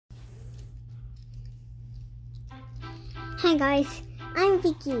Hi guys, I'm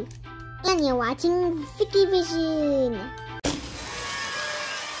Vicky, and you're watching VikiVision.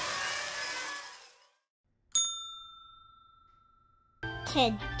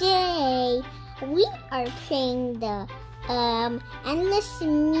 Today, we are playing the endless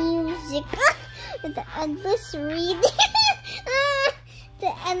music, the endless reading,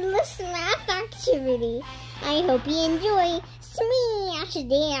 the endless math activity. I hope you enjoy. Smash that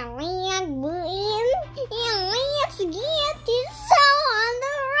like button and let's get this show on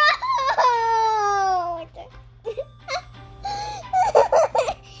the road.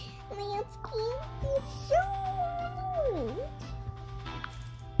 Let's get this show.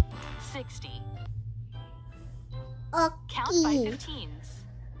 60. Okay. Count by 15s.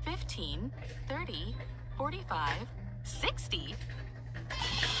 15, 30, 45, 60.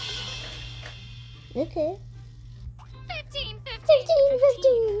 Okay. 15,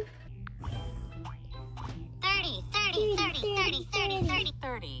 15.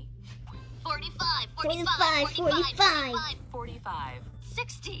 30, 45,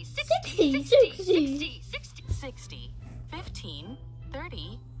 60, 15,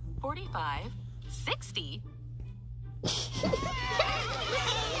 30, 45, 60.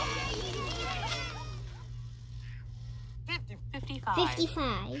 55.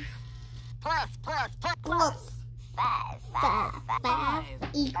 Plus. 5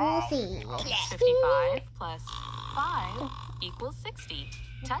 equals 6. 55 plus 5 equals 60.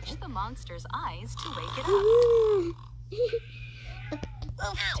 Touch the monster's eyes to wake it up.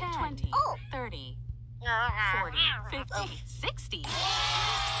 10, 20, 30, 40, 50, 60.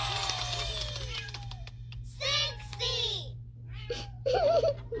 60!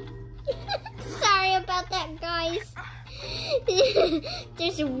 Sorry about that, guys.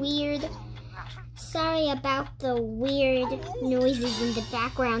 There's a weird... Sorry about the weird noises in the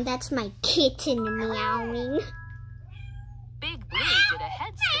background. That's my kitten meowing. Big Blue did a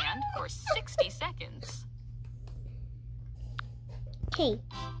headstand for 60 seconds. Okay.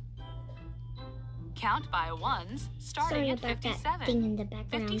 Count by ones, starting Sorry at about 57. that thing in the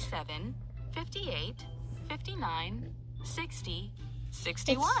background. 57, 58, 59, 60,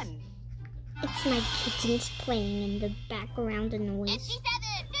 61. It's my kittens playing in the background noise. 57,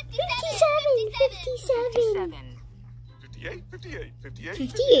 57. 58,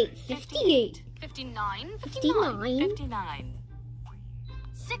 58. 59, 59.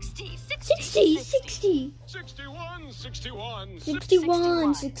 60. 61. 61.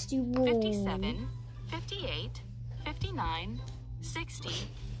 57, 58, 59, 60,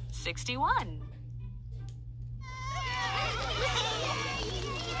 61.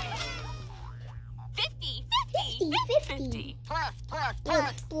 50.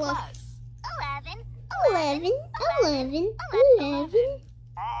 Plus. 11.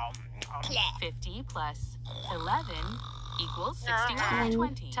 50 plus 11 equals 61.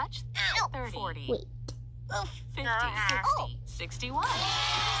 20. Touch 30. 40. Wait. 50, 60, 61.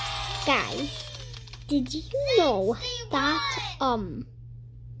 Guys, did you know that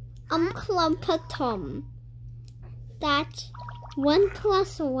Clumpatum, that 1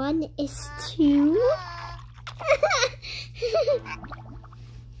 plus 1 is 2?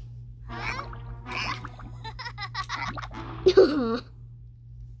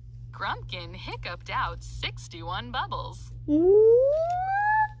 Grumpkin hiccuped out 61 bubbles.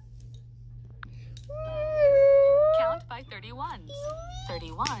 Count by 31s.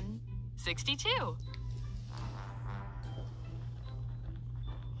 31, 62.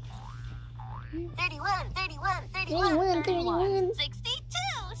 31.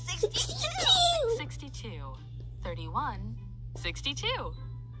 62. 31, 62.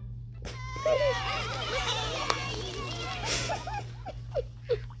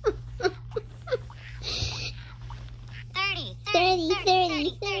 30.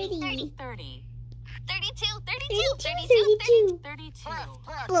 32.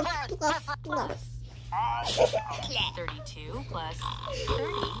 32 plus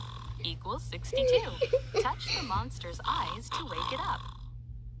 30 equals 62. Touch the monster's eyes to wake it up.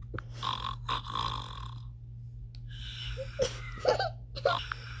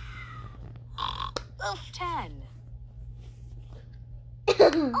 10.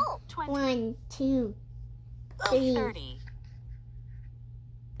 20. 1, 2, 3, 30.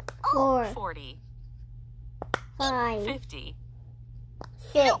 4, 40. 5, 50.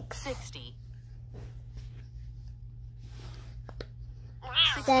 6, 60.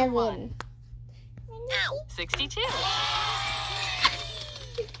 7. 62. 62.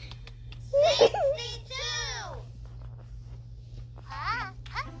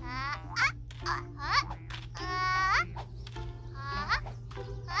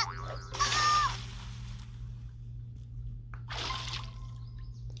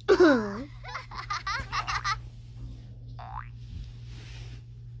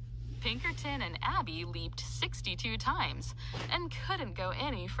 Pinkerton and Abby leaped 62 times and couldn't go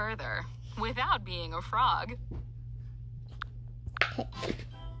any further without being a frog.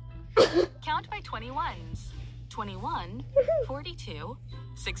 Count by 21s. 21, 42,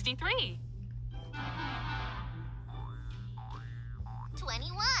 63.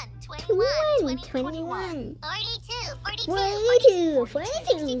 21. 42,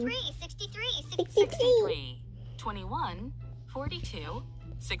 63. 21, 42,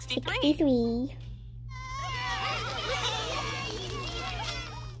 63. 63.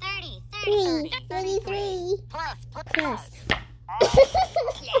 33. Plus. 30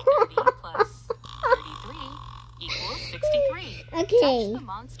 plus 33 equals 63. Okay. Touch the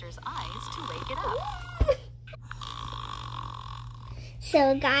monster's eyes to wake it up.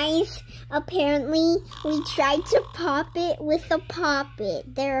 So guys, apparently we tried to pop it with a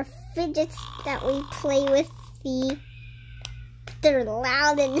pop-it. There are fidgets that we play with. They're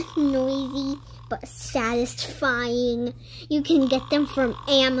loud and noisy, but satisfying. You can get them from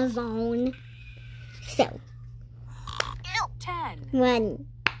Amazon. So, 10, 1,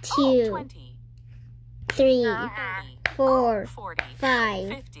 2, 20, 3, 30, 4, 40, 5,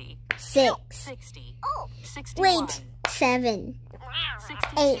 50, 6, 60, 61, wait, 7,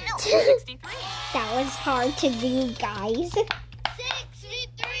 62, 8. 63. That was hard to do, guys.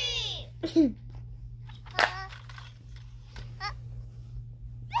 63.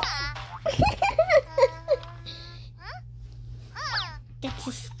 That's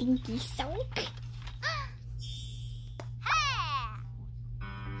a stinky soak.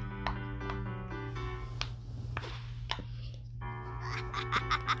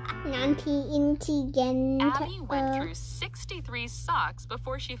 90 intelligent. Abby went through 63 socks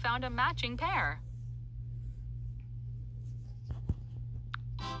before she found a matching pair.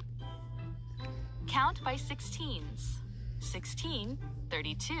 Count by 16s. 16,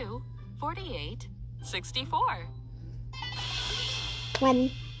 32, 48, 64.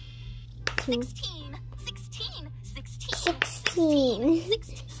 1, 2, 16, 16, 16,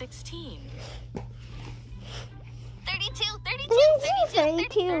 16. 16. 32.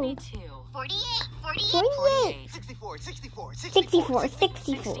 32. 48. 48. 64. 64.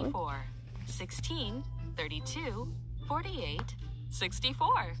 64. 16, 32, 48,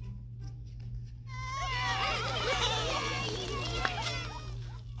 64.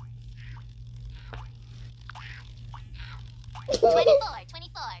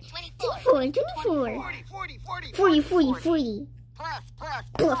 40.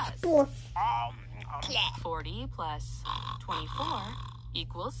 Plus. 40 plus 24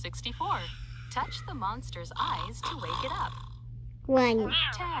 equals 64. Touch the monster's eyes to wake it up. 1.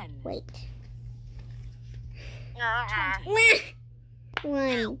 10, Wait. 20,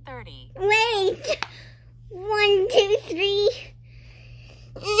 1. 30, Wait. 1, 2, 3.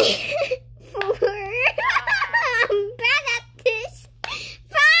 4. I'm bad at this.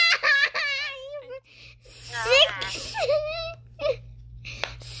 5. 6.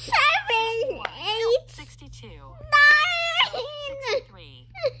 7. 8. 62, 9. 63,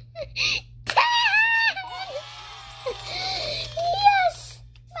 10. Yes!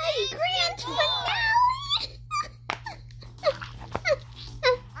 My grand finale!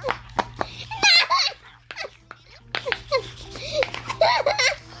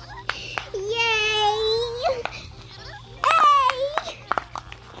 Yay! Hey!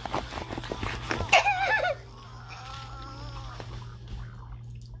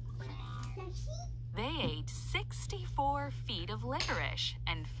 They ate 64 feet of licorice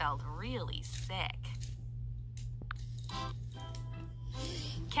and felt really sick.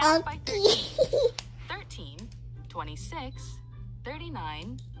 Count by 13. 13, 26,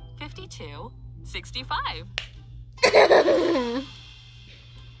 39, 52, 65. 13.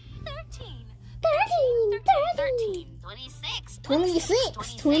 13, 26. 26.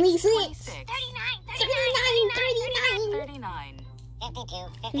 39, 39.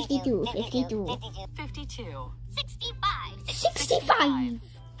 52. 52, 65.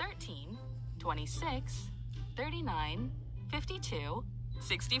 13, 26, 39, 52,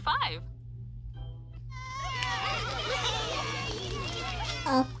 65.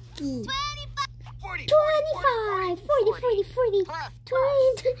 Okay. 40. 25. 40. Plus.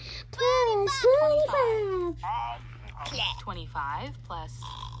 20. Plus 25. 25 plus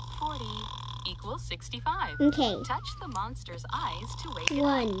 40 equals 65. Okay. Touch the monster's eyes to wake it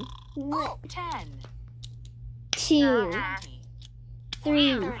 1. up. 10, 2. 20,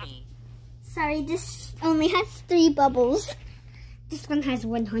 3. 30, Sorry, this only has 3 bubbles. This one has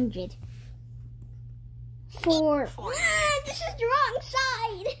 100. 4. Ah, this is the wrong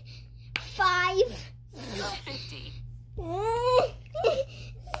side. 5. 50.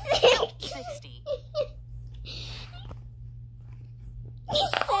 6. 60.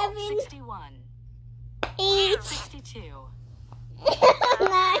 7. 61. 8. 62.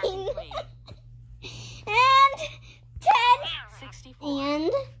 9. And 10. 64.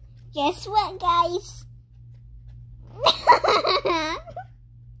 And guess what, guys?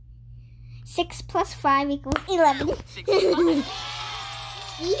 6 plus 5 equals 11. 65.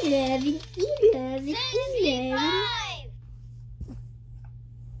 11.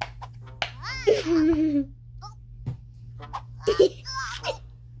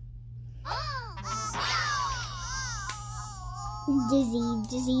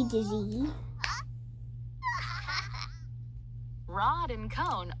 Dizzy. Rod and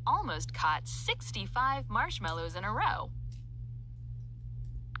Cone almost caught 65 marshmallows in a row.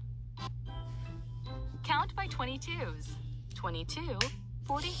 Count by 22s. 22,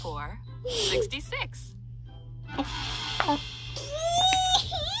 44, 66.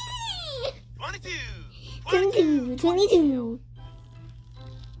 22. 22.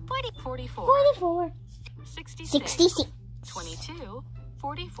 44, 44. 66. 66. 22,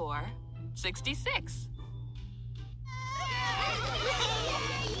 44, 66.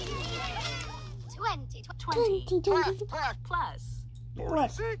 20 20. plus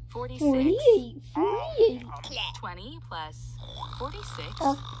 46. 46. 48. 20 plus 46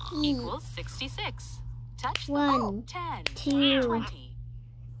 Okay. equals 66. Touch the 1, ball. 10, 2, 20,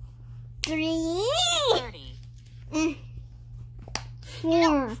 3, 30,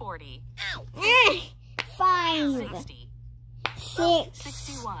 4, 40, 5, 60, 6,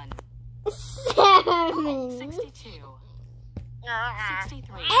 61, 7, 62,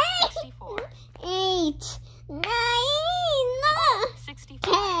 63, 64, 8, 9, 65,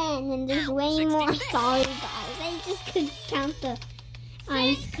 10. And there's way more. 66. Sorry, guys. I just couldn't count the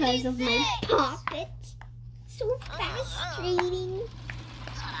eyes because of my poppet. So frustrating.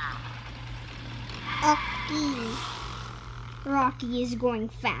 Rocky is going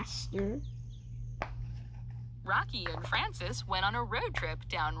faster. Rocky and Francis went on a road trip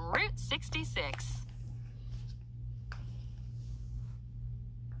down Route 66.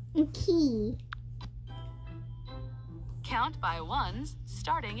 Key. Count by ones,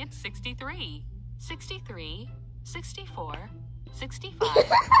 starting at 63, 63, 64, 65,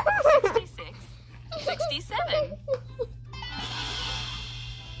 66, 67,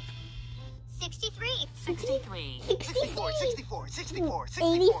 63. 63, 64. 64. 64. 84.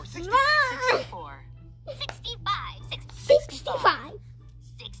 64, 65. 65.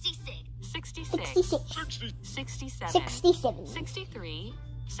 66. 66, 66. 67, 67. 63,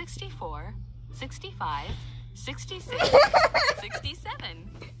 64, 65, 66,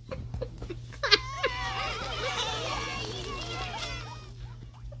 67.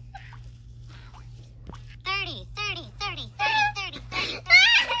 30.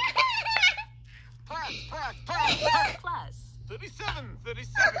 Plus 37.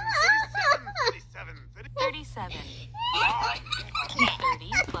 37, 30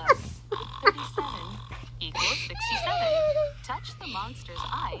 plus 37 equals 67. Touch the monster's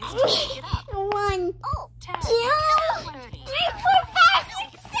eyes to pick it up. 1, 10, 2, 30, 3, 4, 5,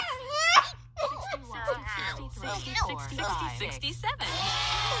 6, 7. 61, 63, 65, 67.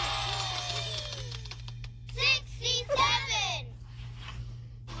 67.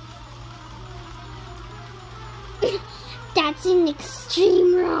 That's an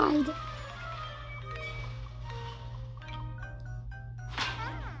extreme ride.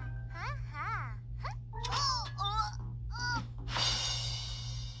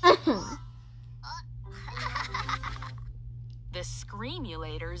 The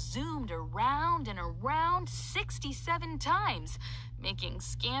Screamulator zoomed around and around 67 times, making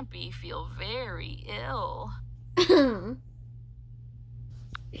Scampy feel very ill.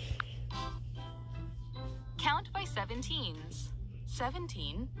 Count by 17s.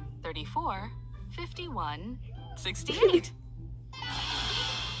 17, 34, 51, 68.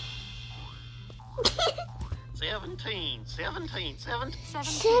 17. 17,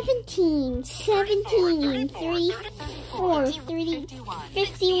 17, 3, 4, 30,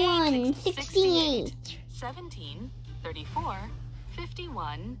 51, 68. 17, 34,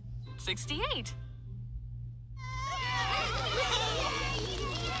 51, 68.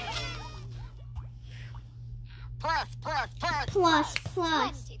 Plus,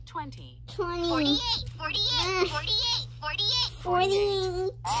 20, 20, 48.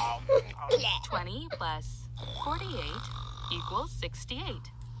 48. 20 plus 48 equals 68.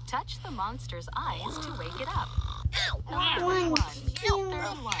 Touch the monster's eyes to wake it up. 1, 2,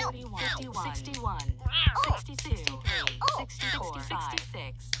 31, 51, 61, 62, 63, 64,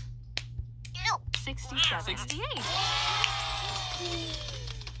 66, 67. 68.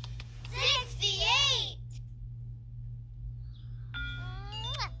 68.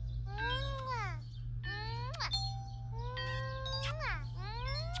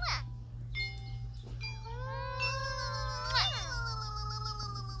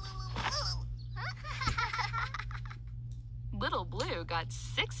 Little Blue got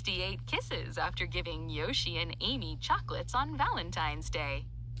 68 kisses after giving Yoshi and Amy chocolates on Valentine's Day.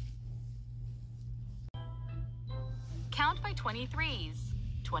 Count by 23s.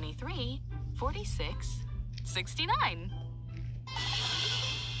 23, 46, 69.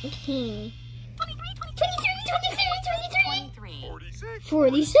 Okay. 23.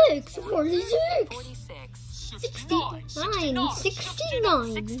 46. 46. 46. 69.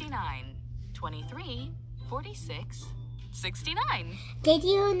 69. 69. 23, 46, 69. Did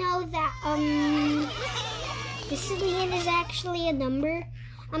you know that the Sicilian is actually a number?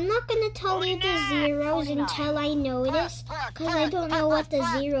 I'm not gonna tell you the zeros until I know this, because I don't know what the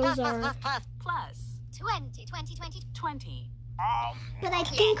zeros are. Plus 20. 20 But I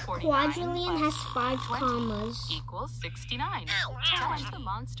think quadrillion has 5 commas. equals 69. Touch the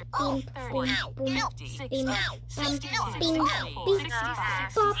monster. Boom, 30, boom, boom, 50, 60, bing, 61, bing,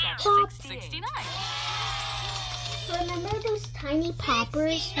 65, bop, 67, bop. 69. Remember those tiny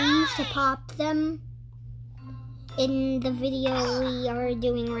poppers? We used to pop them in the video we are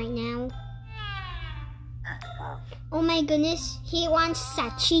doing right now. Oh my goodness, he wants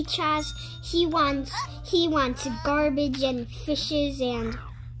salchichas, he wants garbage and fishes and...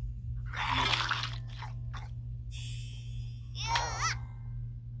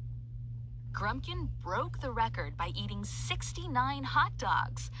 Grumpkin broke the record by eating 69 hot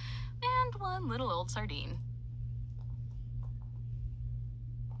dogs and 1 little old sardine.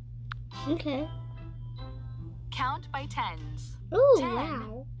 Okay. Count by tens. Ooh, 10,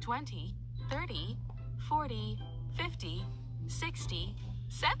 wow. 20, 30, 40, 50, 60,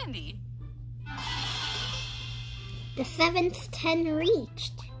 70. The 7th 10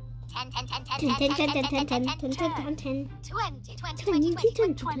 reached. 10. 10, 10, 10, 10, 10, 10, 10, 10, 10, 10. 20. 20,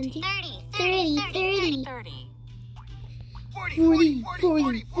 20, 20, 30, 30, 30, 40,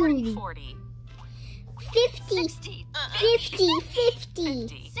 40, 40, 40, 50, 60. 50,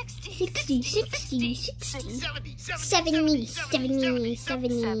 50, 50, 60, 60, 60, 70. 70, 70, 70.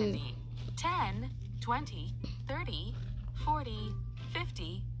 70, 10, 20, 30, 40,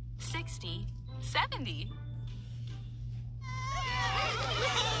 50, 60, 70.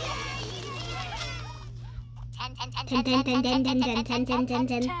 10. 10, 10, 10, 10, 10, 10, 10, 10, 10,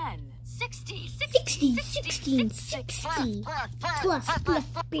 10. 10, 60. 60, 16, 60. Plus, plus,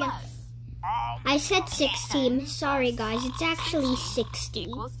 plus. I said 16. Sorry, guys. It's actually 60.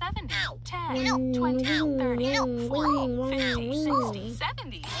 equals 70. 10, Wing, 20, 30, wing, 40, wing, 50, wing, 60, wing.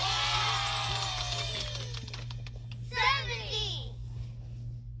 70. 70.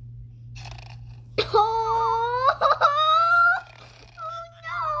 Oh,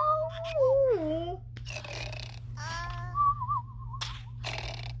 no.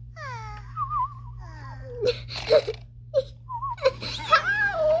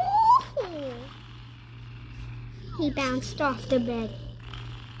 He bounced off the bed.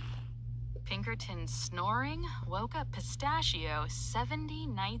 Pinkerton's snoring woke up Pistachio 70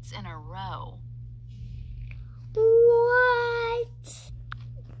 nights in a row. What?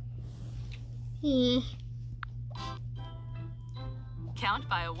 Count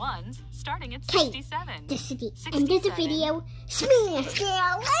by ones, starting at Okay, 67. the city ended the 67, video. Smash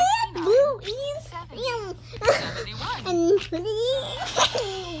the blue is 71. and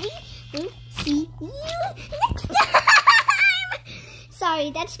we see you next time.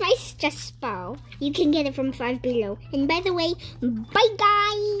 Sorry, that's my stress ball. You can get it from 5 Below. And by the way, bye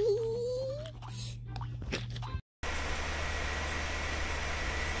guys.